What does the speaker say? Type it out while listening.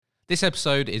This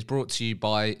episode is brought to you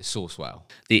by Sourcewell,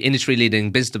 the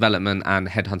industry-leading business development and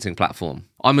headhunting platform.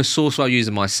 I'm a Sourcewell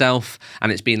user myself, and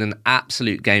it's been an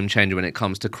absolute game changer when it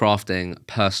comes to crafting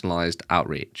personalized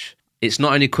outreach. It's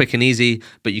not only quick and easy,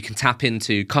 but you can tap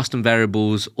into custom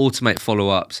variables, automate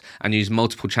follow-ups, and use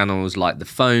multiple channels like the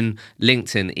phone,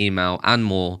 LinkedIn, email, and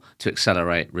more to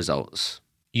accelerate results.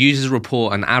 Users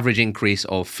report an average increase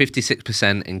of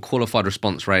 56% in qualified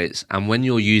response rates, and when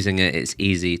you're using it, it's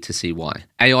easy to see why.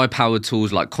 AI-powered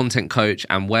tools like Content Coach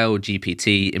and Whale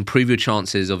GPT improve your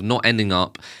chances of not ending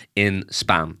up in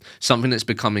spam, something that's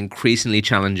become increasingly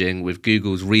challenging with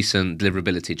Google's recent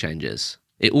deliverability changes.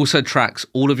 It also tracks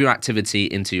all of your activity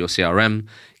into your CRM,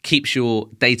 keeps your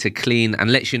data clean,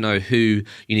 and lets you know who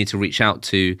you need to reach out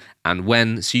to and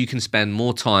when, so you can spend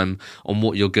more time on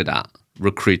what you're good at,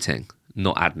 recruiting,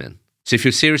 not admin. So if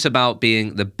you're serious about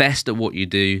being the best at what you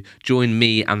do, join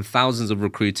me and thousands of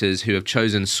recruiters who have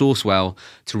chosen Sourcewell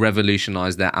to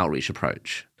revolutionize their outreach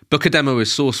approach. Book a demo with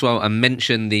Sourcewell and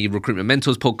mention the Recruitment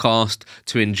Mentors podcast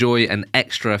to enjoy an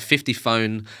extra 50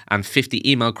 phone and 50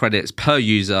 email credits per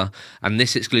user. And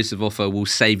this exclusive offer will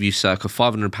save you circa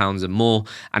 £500 and more.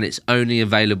 And it's only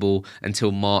available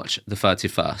until March the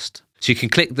 31st. So you can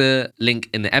click the link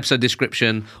in the episode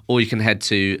description, or you can head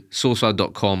to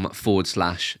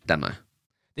sourcewell.com/demo.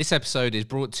 This episode is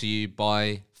brought to you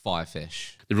by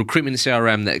Firefish, the recruitment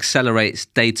CRM that accelerates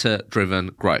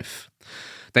data-driven growth.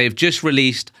 They have just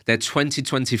released their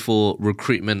 2024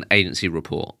 recruitment agency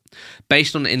report.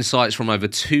 Based on insights from over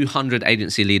 200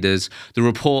 agency leaders, the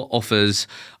report offers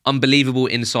unbelievable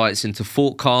insights into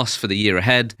forecasts for the year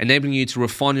ahead, enabling you to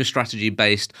refine your strategy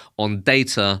based on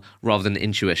data rather than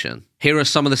intuition. Here are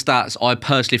some of the stats I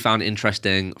personally found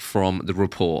interesting from the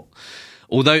report.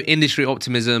 Although industry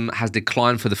optimism has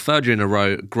declined for the third year in a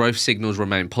row, growth signals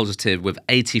remain positive, with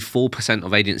 84%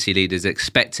 of agency leaders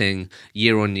expecting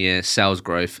year-on-year sales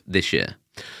growth this year.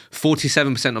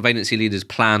 47% of agency leaders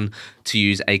plan to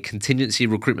use a contingency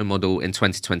recruitment model in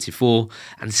 2024,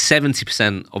 and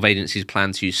 70% of agencies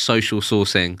plan to use social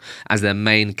sourcing as their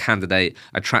main candidate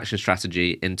attraction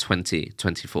strategy in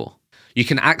 2024. You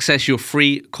can access your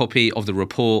free copy of the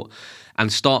report and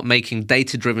start making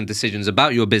data-driven decisions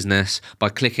about your business by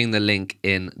clicking the link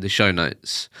in the show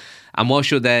notes. And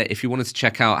whilst you're there, if you wanted to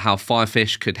check out how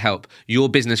Firefish could help your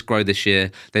business grow this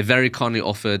year, they very kindly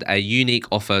offered a unique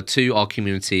offer to our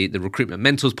community, the Recruitment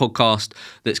Mentors podcast,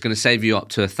 that's going to save you up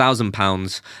to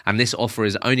 £1,000. And this offer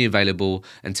is only available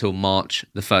until March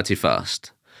the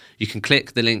 31st. You can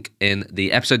click the link in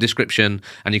the episode description,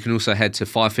 and you can also head to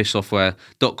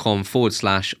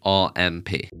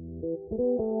firefishsoftware.com/RMP.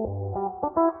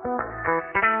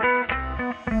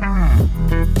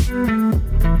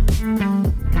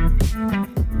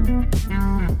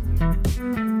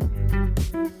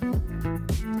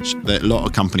 A lot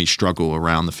of companies struggle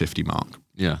around the 50 mark.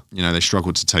 Yeah. You know, they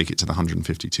struggle to take it to the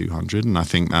 150, 200. And I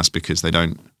think that's because they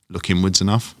don't look inwards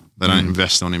enough. They don't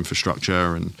invest on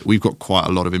infrastructure. And we've got quite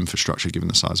a lot of infrastructure given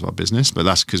the size of our business. But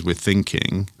that's because we're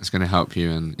thinking... It's going to help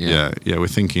you. And yeah, we're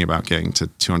thinking about getting to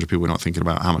 200 people. We're not thinking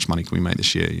about how much money can we make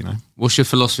this year, you know. What's your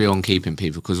philosophy on keeping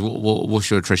people? Because what's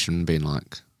your attrition been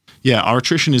like? Yeah, our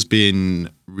attrition has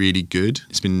been really good.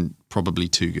 It's been probably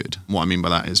too good. What I mean by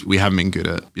that is we haven't been good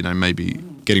at, you know, maybe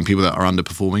getting people that are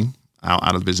underperforming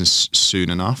out of the business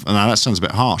soon enough. And now that sounds a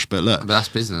bit harsh, but look. But that's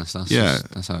business. That's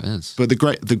how it is. But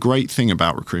the great thing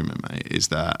about recruitment, mate, is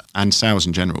that, and sales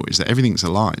in general, is that everything's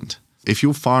aligned. If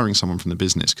you're firing someone from the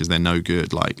business because they're no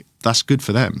good, like, that's good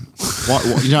for them. Why,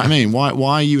 you know what I mean? Why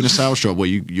are you in a sales job where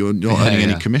you're not earning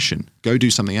any commission? Go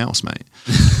do something else, mate.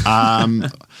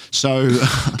 But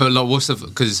like, what's the,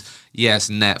 because yes,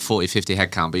 net 40, 50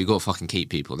 headcount, but you've got to fucking keep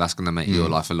people. That's going to make your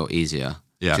life a lot easier.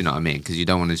 Yeah. Do you know what I mean? Because you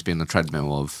don't want to just be on the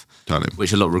treadmill of,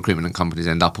 which a lot of recruitment companies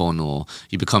end up on, or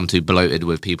you become too bloated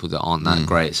with people that aren't that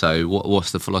great. So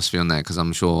what's the philosophy on there? Because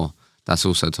I'm sure that's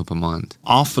also top of mind.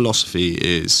 Our philosophy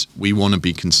is we want to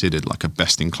be considered like a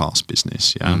best-in-class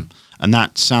business, yeah? And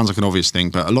that sounds like an obvious thing,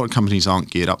 but a lot of companies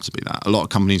aren't geared up to be that. A lot of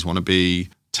companies want to be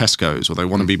Tesco's, or they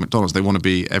want to be McDonald's. They want to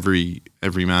be every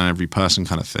man, every person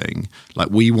kind of thing. Like,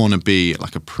 we want to be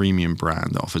like a premium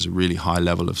brand that offers a really high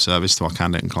level of service to our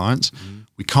candidate and clients.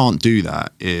 We can't do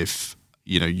that if,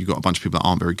 you know, you've got a bunch of people that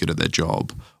aren't very good at their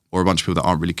job, or a bunch of people that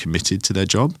aren't really committed to their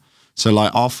job. So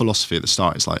like, our philosophy at the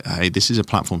start is like, hey, this is a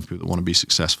platform for people that want to be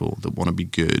successful, that want to be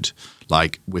good.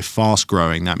 Like, we're fast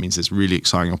growing. That means there's really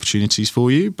exciting opportunities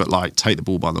for you, but like, take the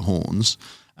bull by the horns.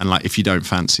 And like, if you don't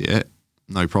fancy it,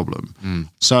 no problem.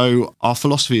 So our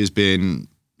philosophy has been,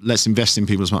 let's invest in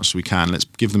people as much as we can. Let's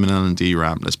give them an L&D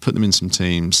ramp. Let's put them in some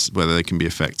teams where they can be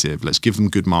effective. Let's give them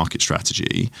good market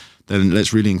strategy. Then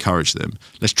let's really encourage them.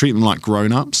 Let's treat them like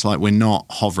grown-ups, like we're not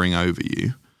hovering over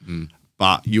you.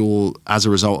 But as a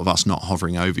result of us not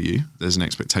hovering over you, there's an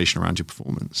expectation around your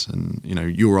performance. And,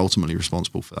 you're ultimately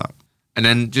responsible for that. And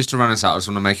then just to run us out, I just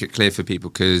want to make it clear for people,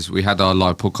 because we had our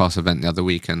live podcast event the other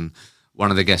week, and one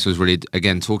of the guests was really,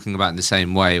 again, talking about in the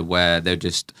same way, where they're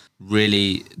just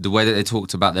really, the way that they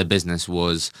talked about their business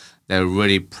was they're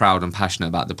really proud and passionate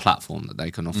about the platform that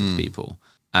they can offer to people.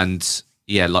 And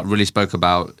yeah, like really spoke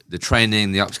about the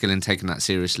training, the upskilling, taking that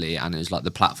seriously. And it was like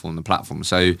the platform.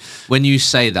 So when you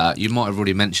say that, you might have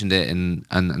already mentioned it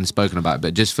and spoken about it,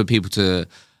 but just for people to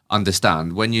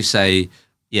understand, when you say,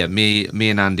 yeah, me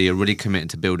and Andy are really committed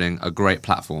to building a great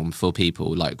platform for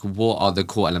people. Like, what are the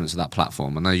core elements of that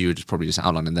platform? I know you were probably just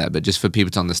outlining there, but just for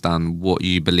people to understand what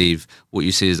you believe, what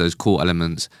you see as those core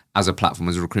elements as a platform,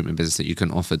 as a recruitment business that you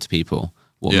can offer to people,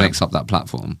 what makes up that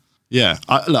platform? Yeah,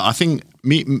 I think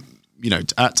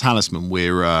at Talisman,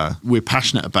 we're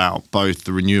passionate about both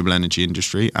the renewable energy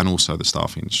industry and also the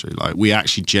staffing industry. Like, we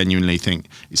actually genuinely think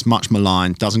it's much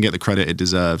maligned, doesn't get the credit it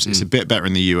deserves. It's a bit better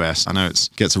in the US. I know it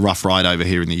gets a rough ride over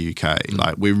here in the UK.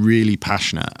 Like, we're really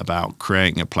passionate about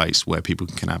creating a place where people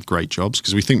can have great jobs,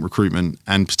 because we think recruitment,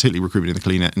 and particularly recruitment in the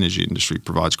clean energy industry,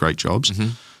 provides great jobs.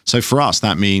 So for us,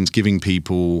 that means giving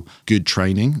people good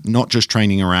training, not just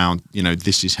training around,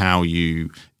 this is how you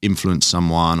influence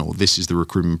someone, or this is the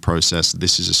recruitment process,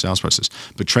 this is a sales process,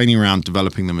 but training around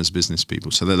developing them as business people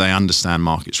so that they understand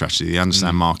market strategy, they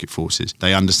understand market forces,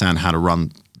 they understand how to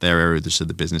run their areas of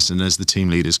the business. And as the team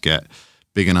leaders get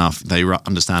big enough, they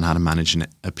understand how to manage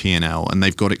a P&L, and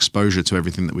they've got exposure to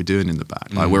everything that we're doing in the back.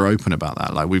 Like, we're open about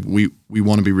that. Like, we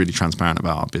want to be really transparent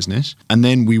about our business, and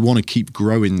then we want to keep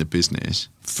growing the business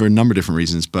for a number of different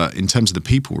reasons. But in terms of the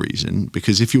people reason,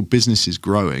 because if your business is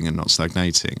growing and not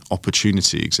stagnating,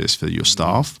 opportunity exists for your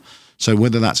staff. So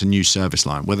whether that's a new service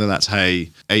line, whether that's,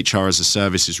 hey, HR as a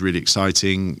service is really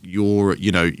exciting, you're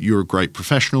a great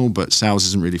professional, but sales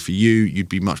isn't really for you, you'd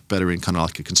be much better in kind of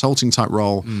like a consulting type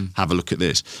role, have a look at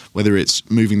this. Whether it's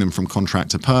moving them from contract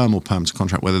to perm or perm to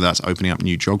contract, whether that's opening up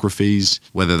new geographies,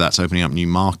 whether that's opening up new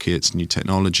markets, new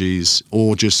technologies,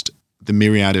 or just the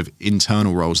myriad of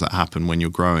internal roles that happen when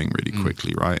you're growing really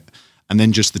quickly, right? And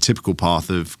then just the typical path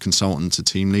of consultant to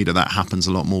team leader, that happens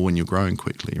a lot more when you're growing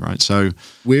quickly, right? So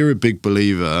we're a big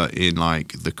believer in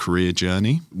like the career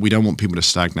journey. We don't want people to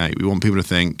stagnate. We want people to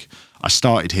think, I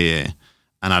started here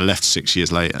and I left 6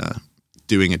 years later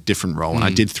doing a different role. And I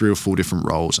did 3 or 4 different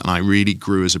roles, and I really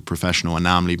grew as a professional. And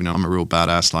now I'm leaving, I'm a real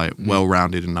badass, like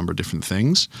well-rounded in a number of different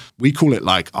things. We call it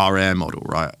like our AIR model,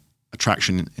 right?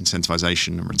 Attraction,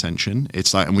 incentivization, and retention.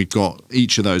 It's like, and we've got,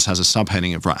 each of those has a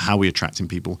subheading of, right, how are we attracting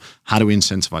people? How do we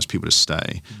incentivize people to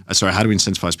stay? How do we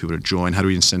incentivize people to join? How do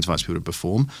we incentivize people to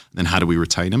perform? And then how do we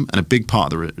retain them? And a big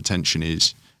part of the retention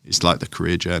is like the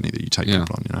career journey that you take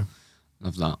people on,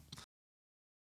 Love that.